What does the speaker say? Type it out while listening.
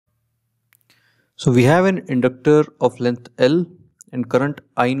So we have an inductor of length L and current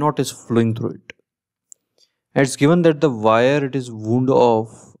I naught is flowing through it. And it's given that the wire it is wound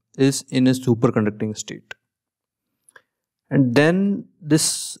off is in a superconducting state. And then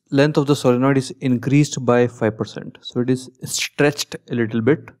this length of the solenoid is increased by 5%. So it is stretched a little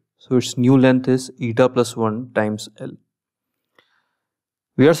bit. So its new length is eta plus 1 times L.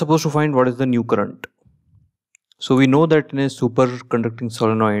 We are supposed to find what is the new current. So we know that in a superconducting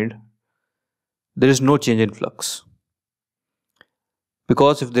solenoid, there is no change in flux.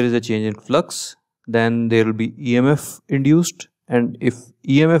 Because if there is a change in flux, then there will be EMF induced, and if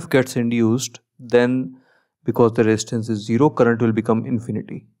EMF gets induced, then because the resistance is 0, current will become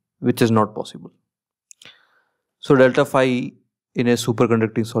infinity, which is not possible. So delta phi in a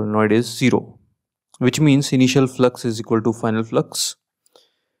superconducting solenoid is 0, which means initial flux is equal to final flux.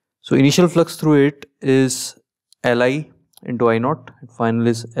 So initial flux through it is Li into I naught, and final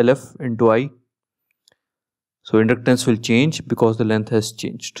is Lf into I. So inductance will change because the length has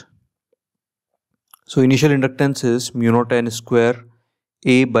changed. So initial inductance is mu naught n square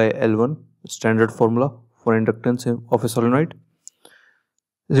A by L1, standard formula for inductance of a solenoid,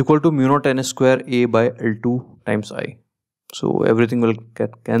 is equal to mu naught n square A by L2 times I. So everything will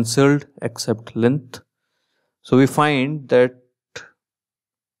get cancelled except length. So we find that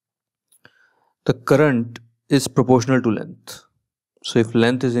the current is proportional to length. So if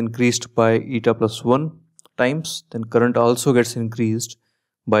length is increased by eta plus 1 times, then current also gets increased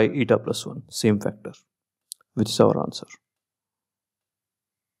by eta plus 1, same factor, which is our answer.